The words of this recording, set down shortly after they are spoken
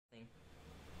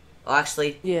Oh,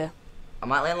 actually, Yeah. I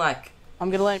might land like... I'm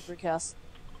gonna land brick house.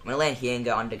 I'm gonna land here and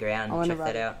go underground and check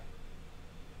that out.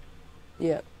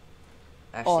 Yeah.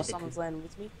 Actually, Oh, someone's landing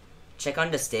with me. check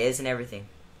under stairs and everything.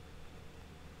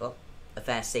 Oh, I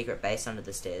found a secret base under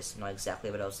the stairs. Not exactly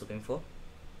what I was looking for.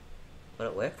 But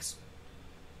it works.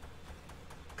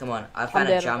 Come on, I found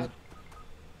a jump.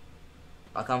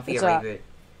 I'll come for your reboot.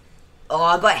 Oh,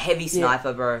 I got heavy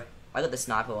sniper, bro. I got the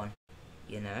sniper one.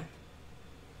 You know?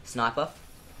 Sniper?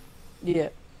 Yeah.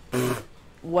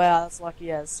 Wow, that's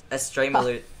lucky as. A streamer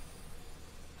loot.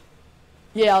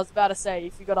 Yeah, I was about to say,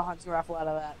 if you got a hunting rifle out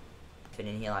of that. Been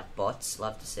in here like bots.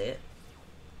 Love to see it.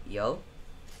 Yo.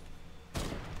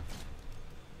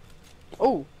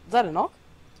 Oh, is that a knock?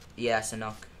 Yeah, it's a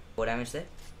knock. 4 damage there.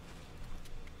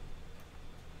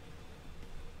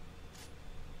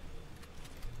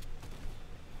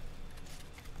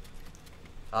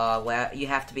 Oh, wow. You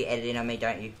have to be editing on me,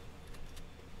 don't you?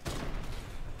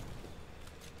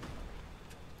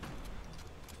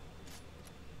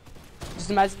 Just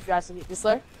imagine if you actually hit this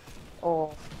though.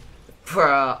 Oh.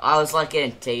 Bro, I was like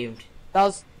getting teamed. That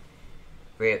was...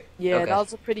 Rip. Yeah, okay. that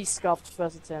was a pretty scuffed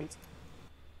first attempt.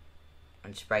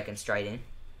 I'm just breaking straight in.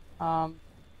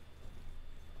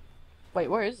 Wait,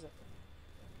 where is it?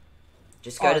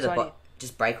 Just go to the bot.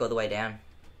 Just break all the way down.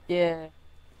 Yeah.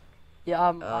 Yeah,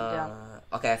 I'm down.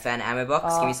 Okay, I found an ammo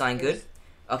box. Give me something good.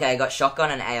 Okay, I got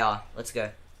shotgun and AR. Let's go.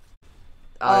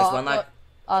 There's one like...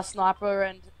 sniper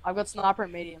and... I've got sniper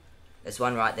and medium. There's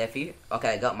one right there for you. Okay,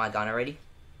 I got my gun already.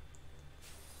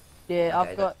 Yeah,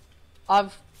 okay,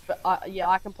 yeah,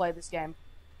 I can play this game.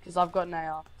 Because I've got an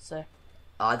AR, so...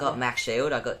 I got max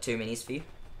shield. I got 2 minis for you.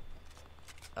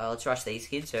 Let's rush these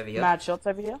kids over here. Mad shots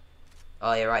over here?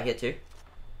 Oh, yeah, right here too.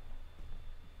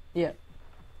 Yeah.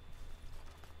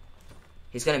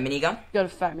 He's got a minigun. Got a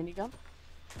fat minigun.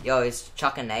 Yo, he's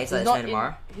chucking nades like there's no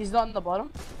tomorrow. He's not in the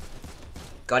bottom.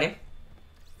 Got him.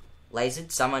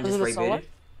 Lasered. Someone just rebooted.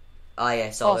 Oh, yeah,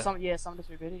 solo. Oh, someone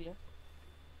just rebooted,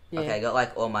 yeah. Okay, got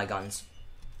like all my guns.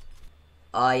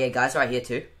 Oh, yeah, guys right here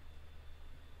too.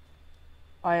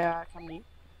 Oh, yeah, come in.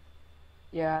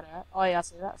 Yeah, oh, yeah, I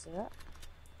see that,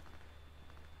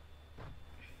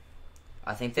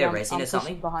 I think they're racing or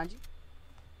something. Behind you.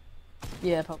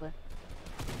 Yeah, probably.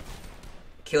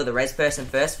 Kill the res person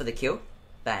first for the kill.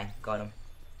 Bang, got him.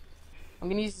 I'm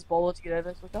gonna use this bowler to get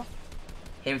over quicker.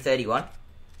 Him 31.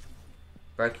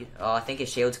 Broke you. Oh, I think his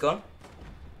shield's gone.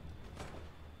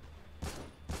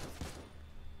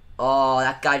 Oh,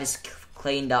 that guy just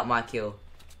cleaned up my kill.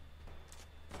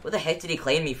 Where the heck did he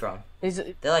clean me from?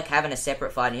 They're like having a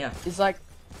separate fight here. It's like,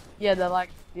 yeah,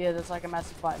 there's like a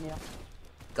massive fight in here.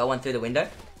 Got one through the window.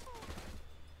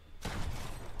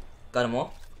 Got them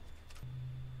all.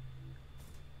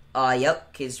 Oh,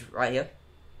 yep, kids right here.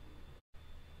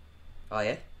 Oh,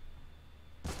 yeah.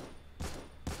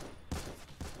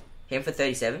 Him for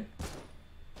 37.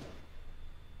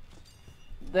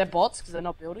 They're bots because they're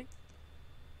not building.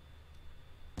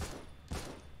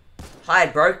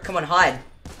 Hide, bro. Come on, hide.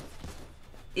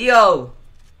 Yo!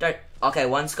 Don't... Okay,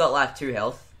 one's got like 2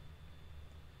 health.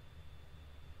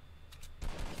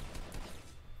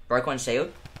 Broke one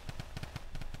shield.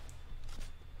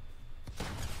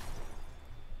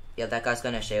 Yeah, that guy's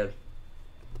got no shield.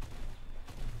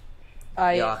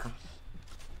 Yeah.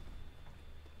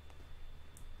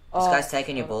 This guy's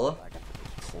taking your baller.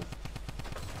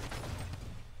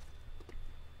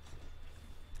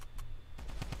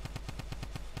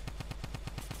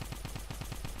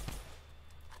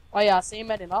 Oh yeah, I see him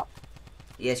heading up.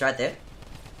 Yeah, it's right there.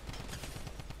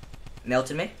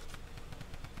 Melted me.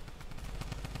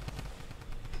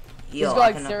 Yo, he's got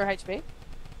like 0 HP.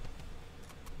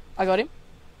 I got him.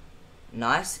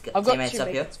 Nice. I've got teammates 2 up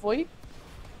here for you.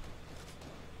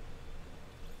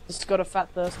 Just got a fat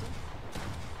thirsty.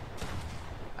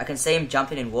 I can see him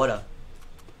jumping in water.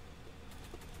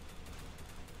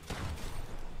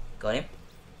 Got him.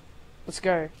 Let's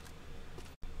go.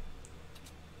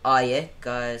 Oh yeah,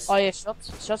 guys. Oh yeah,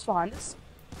 shots behind us.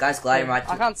 Guys gliding right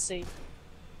to... I can't see.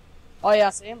 Oh yeah, I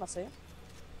see him, I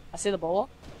see the bowler.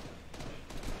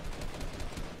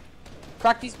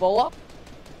 Cracked his ball up.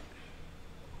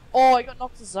 Oh, he got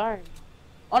knocked to zone.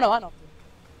 Oh no, I knocked him.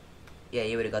 Yeah,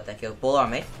 you would have got that kill. Baller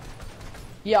on me.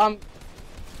 Yeah, I'm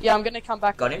gonna come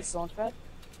back got with this launch pad.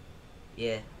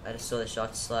 Yeah, I just saw the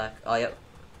shots like... Oh, yep.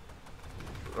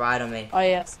 Right on me. Oh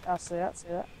yes, I see that,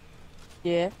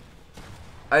 Yeah.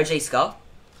 OG Skull.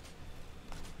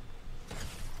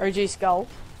 OG Skull.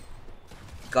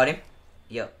 Got him.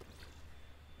 Yep.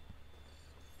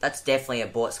 That's definitely a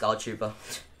bought Skull Trooper.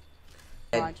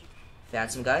 Found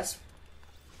some guys.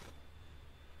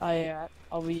 Oh yeah,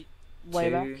 I'll be way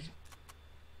back.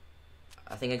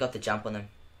 think I got the jump on them.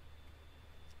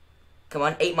 Come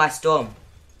on, eat my storm.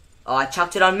 Oh, I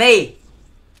chucked it on me.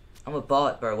 I'm a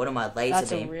bot, bro. What am I? Laser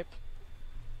That's beam. a rip.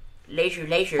 Laser.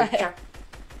 Chuck.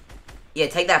 Yeah,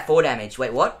 take that 4 damage.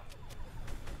 Wait, what?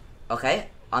 Okay,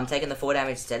 I'm taking the 4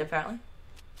 damage instead, apparently.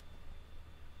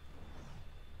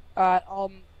 Alright,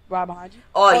 right behind you.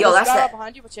 Oh, yo, that's right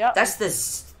behind you. Watch out. That's the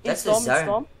zone.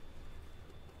 Storm.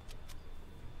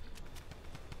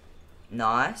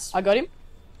 Nice. I got him.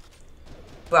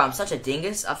 Bro, I'm such a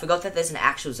dingus. I forgot that there's an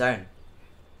actual zone.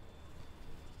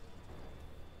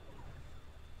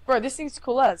 Bro, this thing's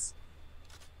cool as.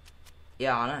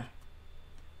 Yeah, I know.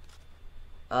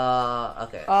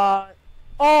 Okay.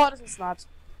 Oh, this is sniped.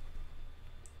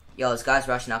 Yo, this guy's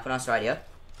rushing up on us right here.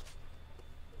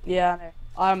 Yeah, I know.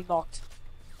 I'm knocked.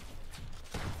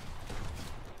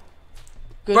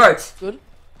 Good. Bro. Good.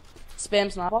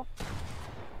 Spam sniper.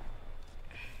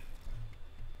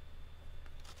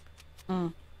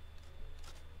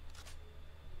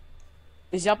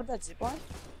 Is he up at that zip line?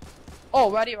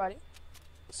 Oh, righty.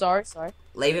 Sorry.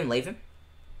 Leave him.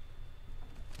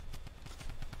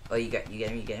 Oh, you get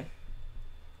him.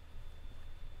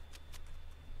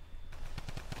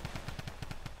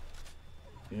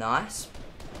 Nice.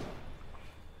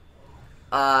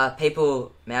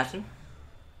 People mountain.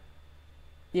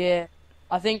 Yeah.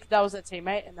 I think that was a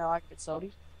teammate and they're like a bit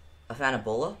salty. I found a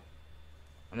baller.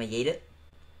 I'm gonna yeet it.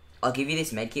 I'll give you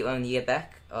this medkit when you get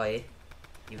back. Oh yeah.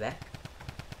 You back?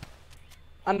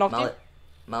 I knocked him.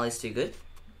 Mully's too good.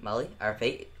 Mully, I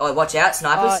repeat. Oh, watch out,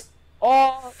 snipers.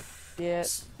 Yeah.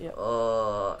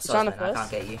 Oh, Trying sorry, to man, I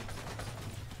first? can't get you.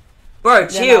 Bro, Yeah,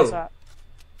 chill. no, it's alright.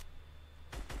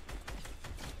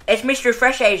 It's Mr.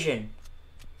 Fresh Asian.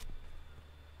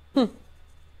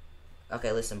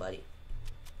 Okay, listen, buddy.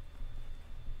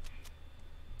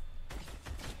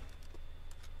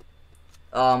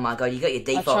 Oh my god, you got your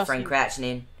default trust friend you. crouching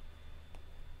in.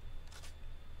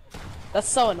 That's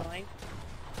so annoying.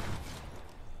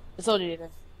 That's all you need.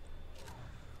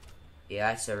 Yeah,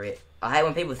 I saw it. I hate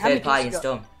when people How many third party kills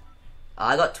you install.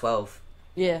 I got 12.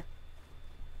 Yeah.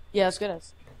 Yeah, that's good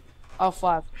as. Oh,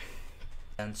 5.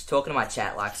 I'm just talking to my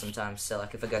chat like sometimes, so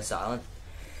like if I go silent.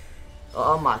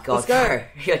 Oh my god, Let's go. bro.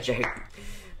 You're joking.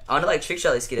 I want to like trick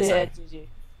shot this kid or Yeah, something. GG.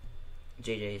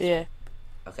 GG's. Yeah.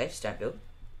 Okay, just don't build.